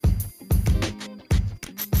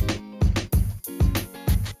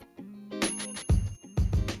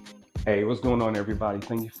Hey, what's going on, everybody?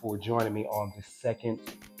 Thank you for joining me on the second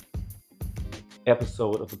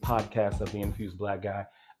episode of the podcast of the Infused Black Guy.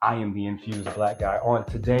 I am the Infused Black Guy. On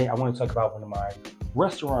today, I want to talk about one of my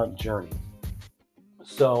restaurant journeys.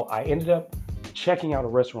 So, I ended up checking out a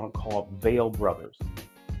restaurant called Vails Brothers,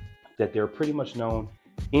 that they're pretty much known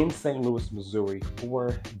in St. Louis, Missouri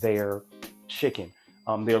for their chicken.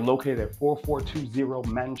 They're located at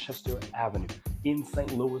 4420 Manchester Avenue in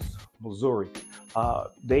St. Louis, Missouri.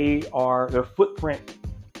 Their footprint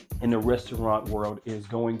in the restaurant world is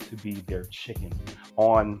going to be their chicken.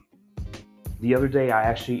 On the other day, I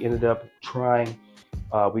actually ended up trying.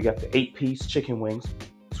 We got the 8-piece chicken wings,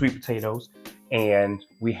 sweet potatoes, and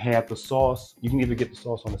we had the sauce. You can either get the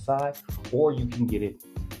sauce on the side, or you can get it.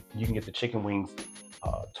 You can get the chicken wings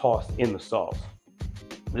tossed in the sauce.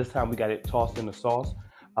 This time we got it tossed in the sauce,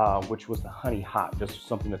 which was the honey hot. This is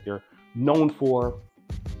something that they're known for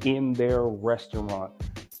in their restaurant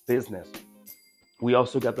business. We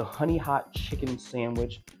also got the honey hot chicken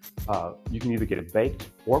sandwich. You can either get it baked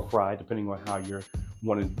or fried, depending on how you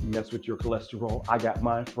want to mess with your cholesterol. I got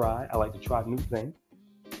mine fried. I like to try new things.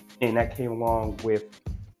 And that came along with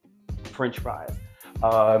French fries.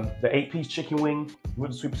 The 8-piece chicken wing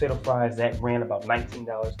with the sweet potato fries, that ran about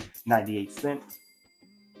 $19.98.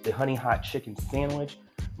 The honey hot chicken sandwich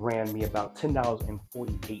ran me about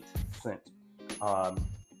 $10.48.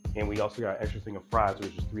 And we also got an extra thing of fries,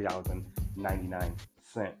 which is $3.99.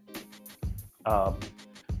 Um,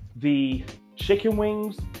 the chicken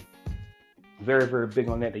wings, very, very big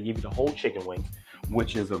on that. They give you the whole chicken wings,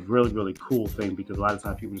 which is a really, really cool thing because a lot of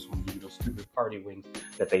times people just want to give you those stupid party wings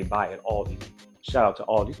that they buy at Aldi. Shout out to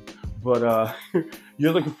Aldi. But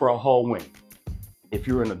you're looking for a whole wing. If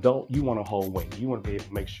you're an adult, you want a whole wing. You want to be able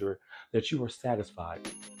to make sure that you are satisfied.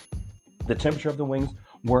 The temperature of the wings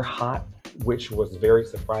were hot, which was very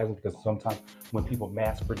surprising because sometimes when people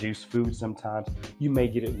mass produce food, sometimes you may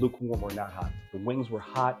get it lukewarm or not hot. The wings were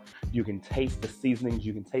hot. You can taste the seasonings.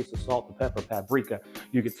 You can taste the salt, the pepper, paprika.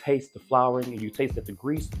 You can taste the flouring, and you taste that the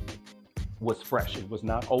grease was fresh. It was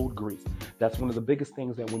not old grease. That's one of the biggest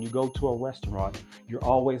things that when you go to a restaurant, you're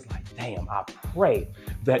always like, damn, I pray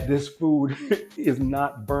that this food is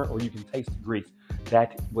not burnt or you can taste the grease.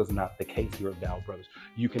 That was not the case here at Vails Brothers.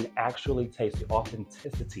 You can actually taste the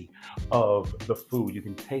authenticity of the food. You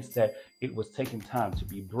can taste that it was taking time to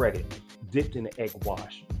be breaded, dipped in the egg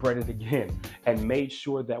wash, breaded again, and made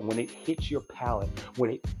sure that when it hits your palate,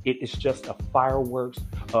 when it is just a fireworks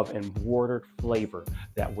of embroidered flavor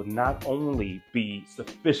that would not only be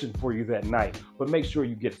sufficient for you that night, but make sure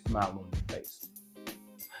you get a smile on your face.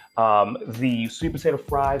 The sweet potato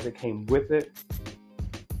fries that came with it,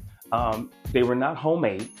 they were not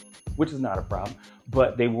homemade, which is not a problem,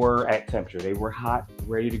 but they were at temperature. They were hot,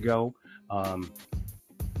 ready to go.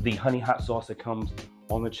 The honey hot sauce that comes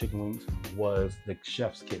on the chicken wings was the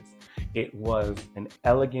chef's kiss. It was an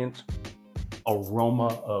elegant aroma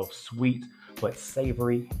of sweet but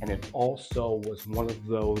savory, and it also was one of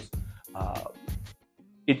those.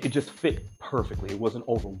 It just fit perfectly. It wasn't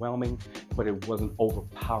overwhelming, but it wasn't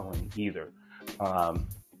overpowering either. Um,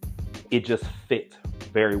 it just fit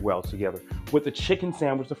very well together. With the chicken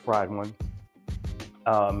sandwich, the fried one,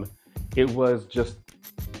 um, it was just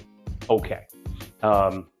okay.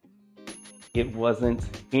 Um, it wasn't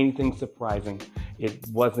anything surprising. It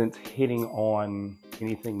wasn't hitting on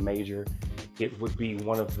anything major. It would be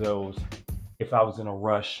one of those, if I was in a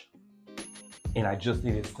rush and I just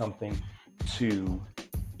needed something to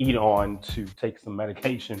eat on, to take some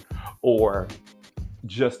medication, or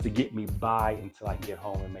just to get me by until I can get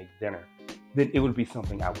home and make dinner, then it would be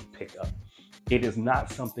something I would pick up. It is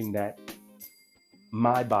not something that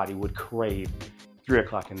my body would crave 3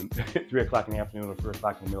 o'clock in 3 o'clock in the afternoon or 3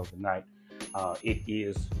 o'clock in the middle of the night. It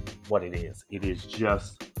is what it is. It is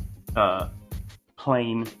just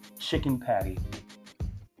plain chicken patty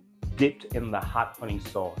dipped in the hot honey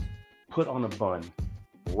sauce, put on a bun,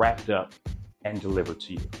 wrapped up, and delivered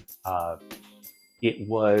to you. It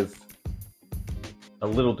was a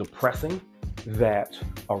little depressing that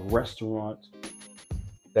a restaurant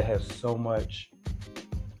that has so much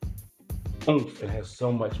oomph and has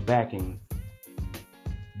so much backing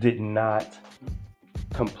did not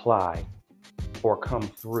comply or come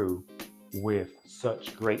through with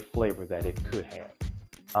such great flavor that it could have.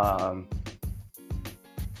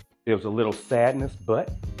 There was a little sadness,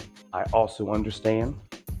 but I also understand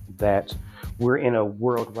that we're in a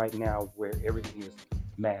world right now where everything is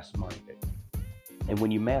mass market. And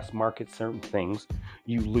when you mass market certain things,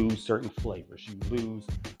 you lose certain flavors. You lose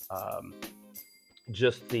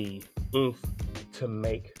just the oomph to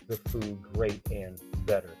make the food great and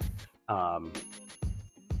better. Um,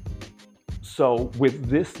 So with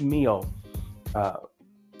this meal, uh,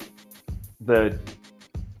 the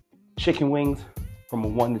chicken wings from a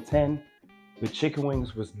 1 to 10, the chicken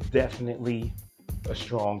wings was definitely a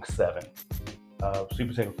strong 7. Sweet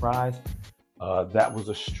potato fries, that was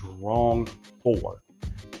a strong 4.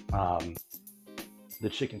 Um, the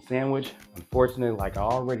chicken sandwich, unfortunately, like I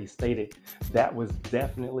already stated, that was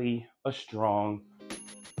definitely a strong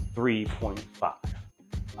 3.5.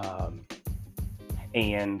 Um,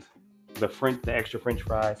 and the extra French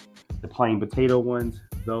fries, the plain potato ones,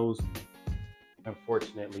 those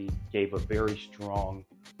unfortunately gave a very strong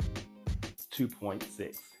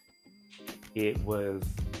 2.6. It was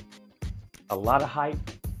a lot of hype,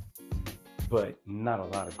 but not a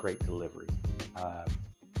lot of great delivery. Um,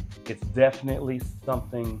 it's definitely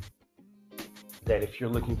something that if you're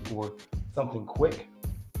looking for something quick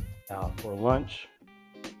for lunch,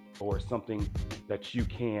 or something that you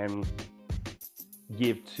can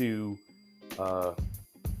give to uh,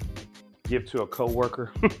 a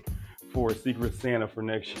coworker for a Secret Santa for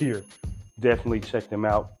next year, definitely check them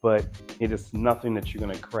out. But it is nothing that you're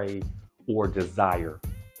going to crave or desire.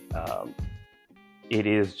 Um, it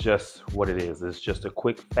is just what it is. It's just a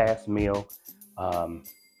quick, fast meal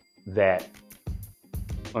that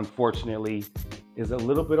unfortunately is a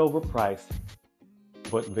little bit overpriced,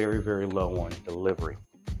 but very, very low on delivery.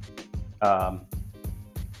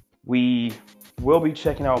 We will be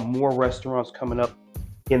checking out more restaurants coming up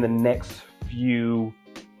in the next few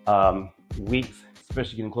weeks,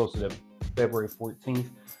 especially getting closer to February 14th.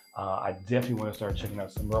 I definitely want to start checking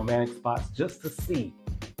out some romantic spots just to see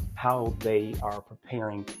how they are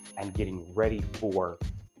preparing and getting ready for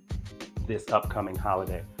this upcoming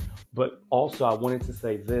holiday. But also, I wanted to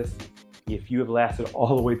say this: if you have lasted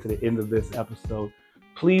all the way to the end of this episode,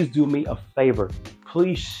 please do me a favor.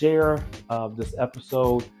 Please share this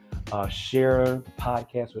episode, share the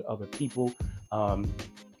podcast with other people.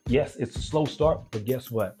 Yes, it's a slow start, but guess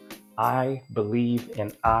what? I believe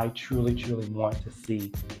and I truly, truly want to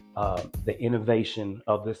see the innovation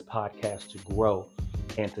of this podcast to grow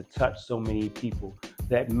and to touch so many people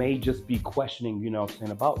that may just be questioning,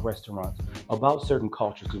 saying about restaurants, about certain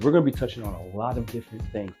cultures, because we're going to be touching on a lot of different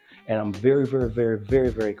things. And I'm very, very, very, very,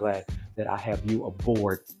 very glad that I have you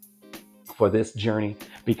aboard for this journey,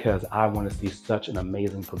 because I want to see such an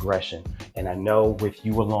amazing progression. And I know with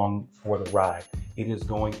you along for the ride, it is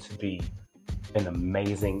going to be an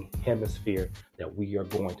amazing hemisphere that we are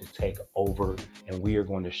going to take over, and we are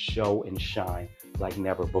going to show and shine like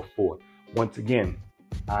never before. Once again,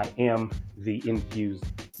 I am the Infused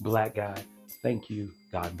Black Guy. Thank you.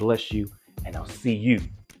 God bless you. And I'll see you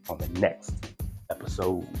on the next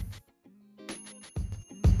episode.